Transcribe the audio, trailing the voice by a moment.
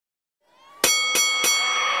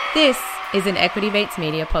This is an Equity Mates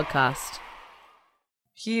Media podcast.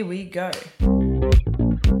 Here we go.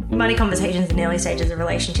 Money conversations in early stages of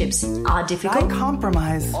relationships are difficult. I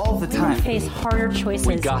compromise all the time. Face harder choices.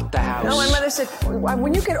 We got the house. No, my mother said,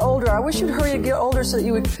 when you get older, I wish you'd hurry to get older so that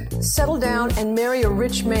you would settle down and marry a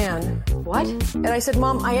rich man. What? And I said,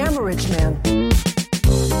 Mom, I am a rich man.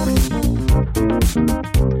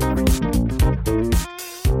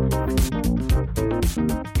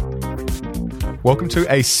 Welcome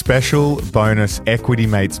to a special bonus Equity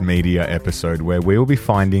Mates Media episode where we will be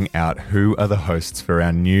finding out who are the hosts for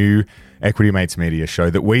our new Equity Mates Media show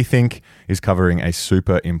that we think is covering a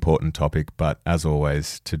super important topic. But as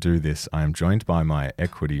always, to do this, I am joined by my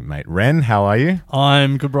equity mate, Ren. How are you?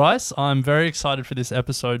 I'm good, Bryce. I'm very excited for this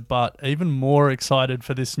episode, but even more excited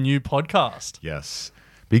for this new podcast. Yes.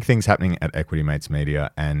 Big things happening at Equity Mates Media,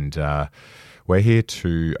 and we're here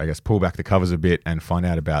to, I guess, pull back the covers a bit and find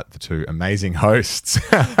out about the two amazing hosts.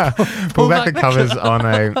 pull back the covers on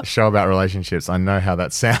a show about relationships. I know how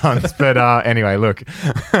that sounds, but anyway, look.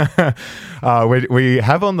 we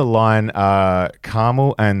have on the line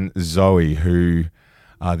Carmel and Zoe, who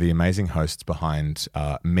are the amazing hosts behind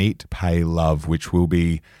Meet, Pay, Love, which will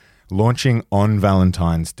be launching on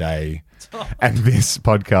Valentine's Day. And this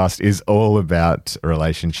podcast is all about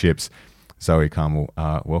relationships. Zoe, Carmel,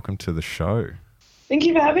 welcome to the show. Thank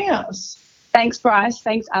you for having us. Thanks, Bryce.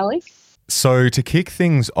 Thanks, Alex. So to kick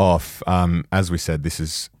things off, as we said, this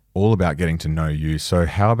is all about getting to know you. So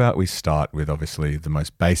how about we start with obviously the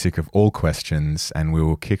most basic of all questions, and we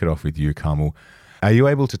will kick it off with you, Carmel. Are you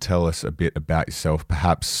able to tell us a bit about yourself,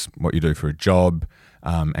 perhaps what you do for a job?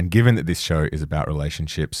 And given that this show is about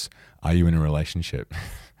relationships, are you in a relationship?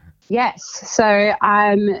 Yes. So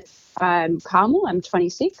I'm Carmel. I'm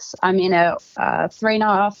 26. I'm in a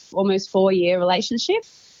 3.5, almost 4-year relationship.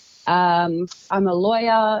 I'm a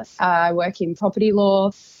lawyer. I work in property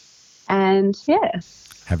law. And yeah.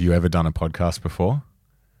 Have you ever done a podcast before?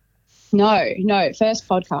 No. First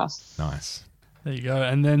podcast. Nice. There you go.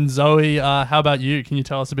 And then Zoe, how about you? Can you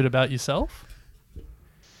tell us a bit about yourself?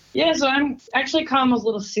 Yeah, so I'm actually Carmel's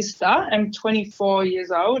little sister. I'm 24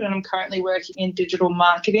 years old and I'm currently working in digital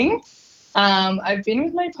marketing. I've been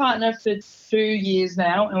with my partner for 2 years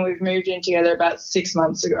now and we've moved in together about 6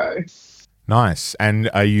 months ago. Nice. And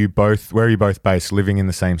where are you both based? Living in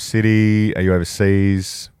the same city? Are you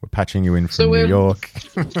overseas? We're patching you in from New York.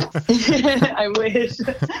 I wish.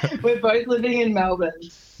 We're both living in Melbourne.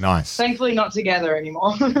 Nice. Thankfully not together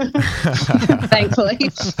anymore. Thankfully.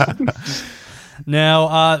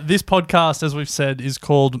 Now, this podcast, as we've said, is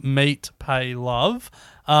called Meet, Pay, Love.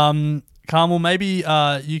 Carmel, maybe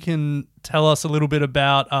you can tell us a little bit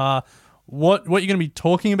about what you're going to be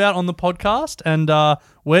talking about on the podcast, and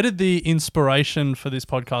where did the inspiration for this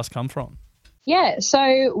podcast come from? Yeah,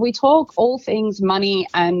 so we talk all things money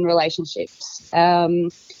and relationships. The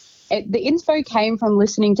inspo came from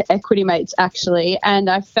listening to Equity Mates, actually, and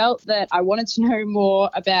I felt that I wanted to know more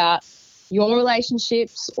about your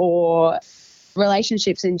relationships or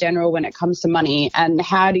relationships in general when it comes to money, and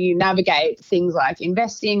how do you navigate things like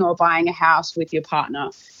investing or buying a house with your partner.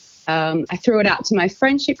 I threw it out to my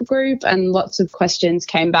friendship group and lots of questions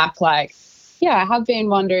came back like, yeah, I have been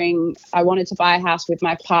wondering, I wanted to buy a house with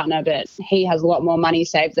my partner, but he has a lot more money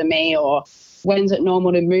saved than me, or when's it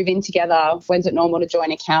normal to move in together? When's it normal to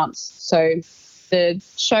join accounts? So the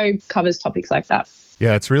show covers topics like that.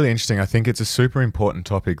 Yeah, it's really interesting. I think it's a super important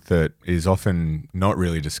topic that is often not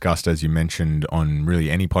really discussed, as you mentioned, on really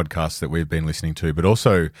any podcast that we've been listening to, but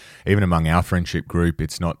also even among our friendship group,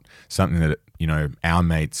 it's not something that, our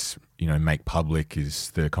mates, make public,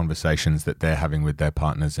 is the conversations that they're having with their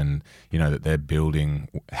partners and, that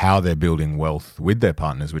how they're building wealth with their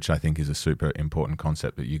partners, which I think is a super important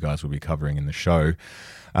concept that you guys will be covering in the show.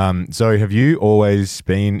 Zoe, have you always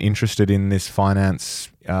been interested in this finance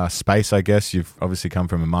space, I guess? You've obviously come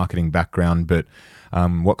from a marketing background, but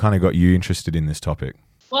what kind of got you interested in this topic?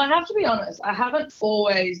 Well, I have to be honest, I haven't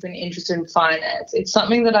always been interested in finance. It's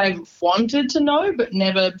something that I've wanted to know, but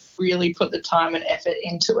never really put the time and effort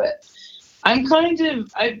into it.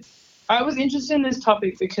 I was interested in this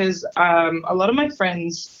topic because a lot of my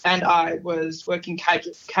friends and I was working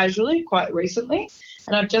casually quite recently,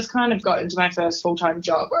 and I've just kind of got into my first full-time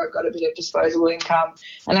job where I've got a bit of disposable income,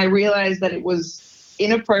 and I realised that it was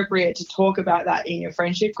inappropriate to talk about that in your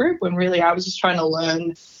friendship group when really I was just trying to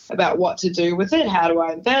learn about what to do with it, how do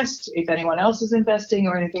I invest, if anyone else is investing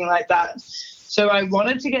or anything like that. So I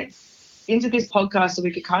wanted to get into this podcast so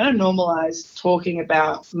we could kind of normalize talking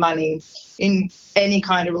about money in any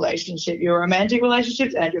kind of relationship, your romantic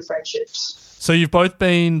relationships and your friendships. So you've both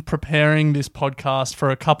been preparing this podcast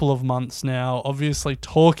for a couple of months now, obviously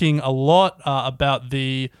talking a lot about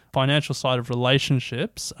the financial side of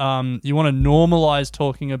relationships. You want to normalize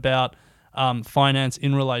talking about finance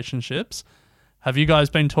in relationships. Have you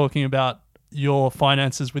guys been talking about your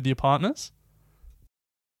finances with your partners?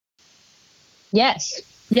 Yes.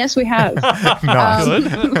 Yes, we have.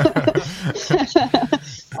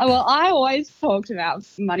 Well, I always talked about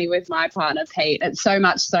money with my partner, Pete. It's so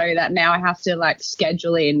much so that now I have to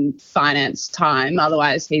schedule in finance time.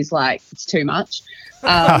 Otherwise, he's like, it's too much.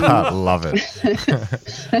 Love it.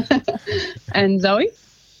 And Zoe?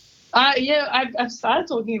 Yeah, I've started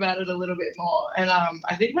talking about it a little bit more, and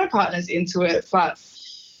I think my partner's into it, but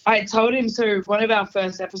I told him, so one of our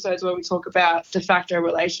first episodes where we talk about de facto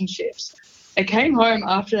relationships, I came home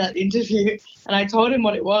after that interview and I told him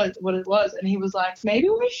what it was, and he was like, maybe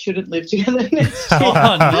we shouldn't live together next year.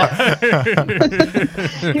 Oh, no.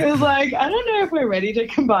 He was like, I don't know if we're ready to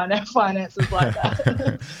combine our finances like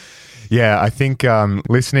that. Yeah, I think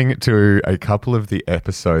listening to a couple of the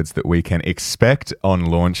episodes that we can expect on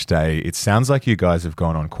launch day, it sounds like you guys have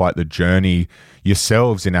gone on quite the journey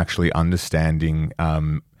yourselves in actually understanding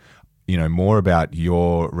more about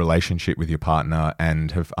your relationship with your partner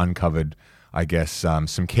and have uncovered, I guess,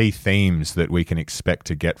 some key themes that we can expect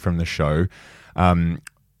to get from the show. Are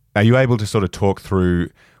you able to sort of talk through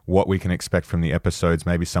what we can expect from the episodes,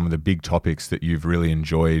 maybe some of the big topics that you've really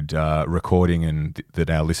enjoyed recording and that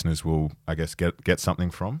our listeners will, I guess, get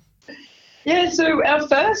something from? Yeah, so our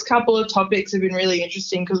first couple of topics have been really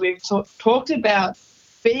interesting because we've talked about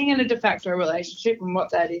being in a de facto relationship and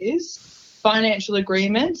what that is, financial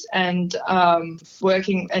agreements and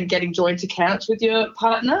working and getting joint accounts with your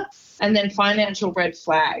partner, and then financial red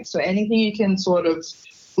flags. So anything you can sort of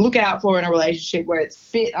look out for in a relationship where it's a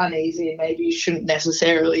bit uneasy and maybe you shouldn't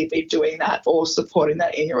necessarily be doing that or supporting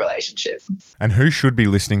that in your relationship. And who should be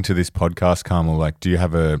listening to this podcast, Carmel? Do you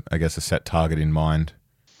have a set target in mind?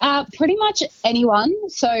 Pretty much anyone.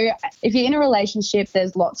 So if you're in a relationship,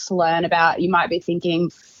 there's lots to learn about. You might be thinking,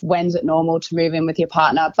 when's it normal to move in with your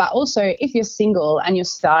partner? But also if you're single and you're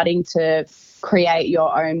starting to create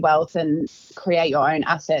your own wealth and create your own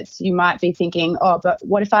assets, you might be thinking, oh, but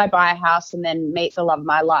what if I buy a house and then meet the love of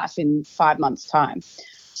my life in 5 months' time?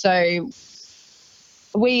 So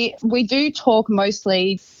we do talk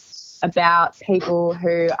mostly about people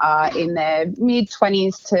who are in their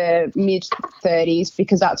mid-20s to mid-30s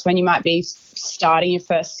because that's when you might be starting your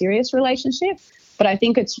first serious relationship. But I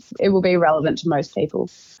think it will be relevant to most people.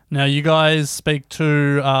 Now, you guys speak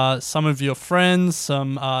to some of your friends,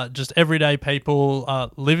 some just everyday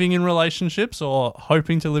people living in relationships or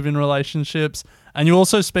hoping to live in relationships. And you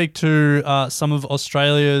also speak to some of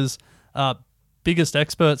Australia's biggest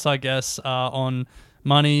experts, I guess, on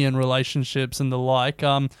money and relationships and the like.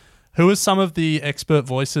 Who are some of the expert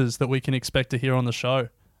voices that we can expect to hear on the show?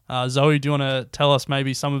 Zoe, do you want to tell us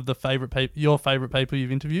maybe some of the your favourite people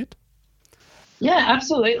you've interviewed? Yeah,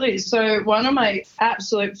 absolutely. So one of my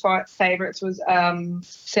absolute favourites was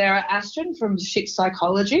Sarah Ashton from Shit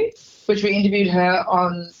Psychology, which we interviewed her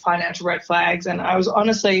on financial red flags. And I was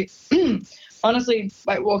honestly,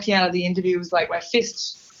 walking out of the interview was like my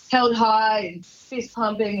fists held high and fist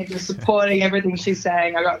pumping and just supporting everything she's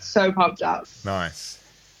saying. I got so pumped up. Nice.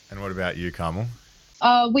 And what about you, Carmel?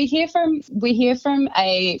 We hear from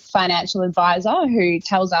a financial advisor who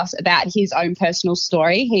tells us about his own personal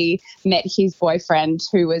story. He met his boyfriend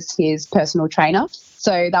who was his personal trainer.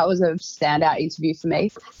 So that was a standout interview for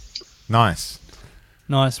me. Nice.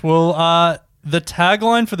 Well, the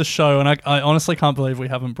tagline for the show, and I honestly can't believe we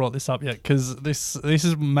haven't brought this up yet because this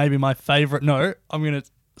is maybe my favourite. No, I'm going to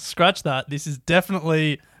scratch that. This is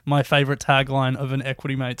definitely my favourite tagline of an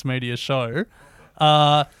Equity Mates Media show.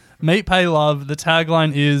 Meet, Pay, Love. The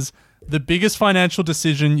tagline is, the biggest financial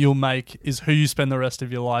decision you'll make is who you spend the rest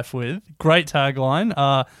of your life with. Great tagline.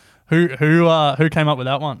 Who came up with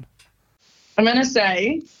that one? I'm going to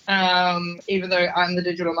say, even though I'm the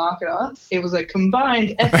digital marketer, it was a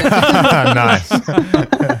combined effort. Nice.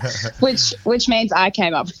 which means I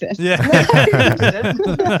came up with it. Yeah.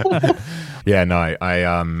 Yeah, no,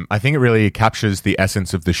 I think it really captures the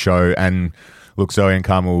essence of the show. And look, Zoe and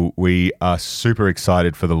Carmel, we are super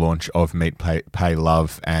excited for the launch of Meet, Pay,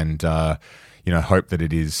 Love, and hope that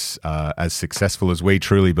it is as successful as we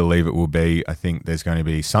truly believe it will be. I think there's going to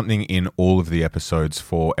be something in all of the episodes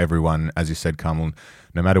for everyone, as you said, Carmel,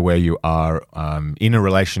 no matter where you are in a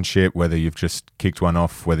relationship, whether you've just kicked one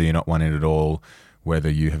off, whether you're not one in at all, whether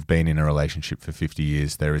you have been in a relationship for 50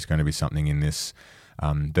 years, there is going to be something in this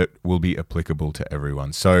that will be applicable to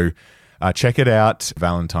everyone. So check it out.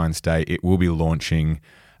 Valentine's Day, it will be launching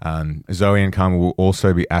Zoe and Carmel will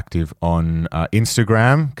also be active on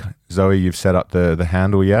Instagram. Zoe, you've set up the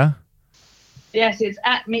handle, yeah? Yes, it's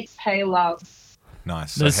at Meet Pay Love.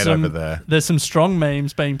 Nice. So head over there. There's some strong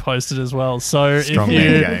memes being posted as well. So Strong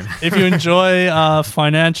meme game. if you enjoy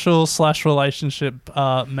financial/relationship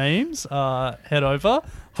memes, head over.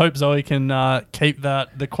 Hope Zoe can keep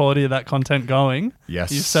the quality of that content going.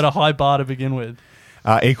 Yes. You've set a high bar to begin with.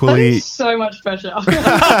 Equally, So much pressure.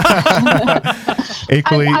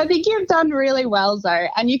 equally. I think you've done really well, Zoe.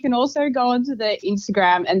 And you can also go onto the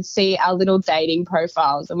Instagram and see our little dating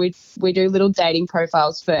profiles. And we do little dating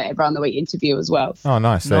profiles for everyone that we interview as well. Oh,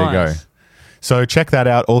 nice. There you go. So check that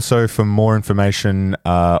out. Also, for more information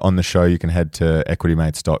on the show, you can head to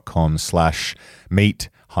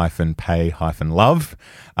equitymates.com/meet-pay-love.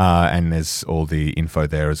 And there's all the info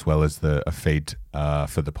there as well as a feed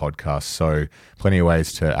for the podcast. So plenty of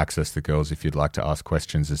ways to access the girls if you'd like to ask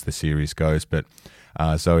questions as the series goes. But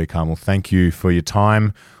Zoe, Carmel, thank you for your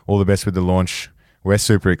time. All the best with the launch. We're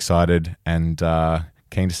super excited and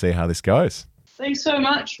keen to see how this goes. Thanks so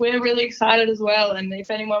much. We're really excited as well. And if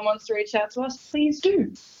anyone wants to reach out to us, please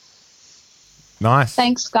do. Nice.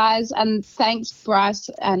 Thanks, guys. And thanks, Bryce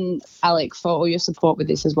and Alec, for all your support with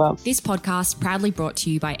this as well. This podcast proudly brought to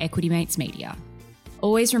you by Equity Mates Media.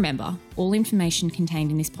 Always remember, all information contained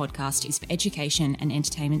in this podcast is for education and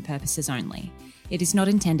entertainment purposes only. It is not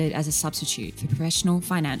intended as a substitute for professional,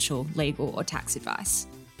 financial, legal, or tax advice.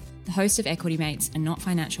 The hosts of Equity Mates are not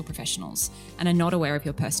financial professionals and are not aware of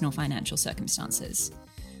your personal financial circumstances.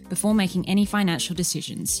 Before making any financial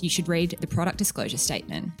decisions, you should read the product disclosure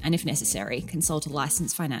statement and, if necessary, consult a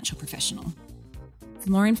licensed financial professional. For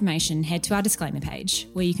more information, head to our disclaimer page,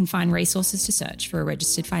 where you can find resources to search for a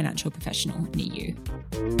registered financial professional near you.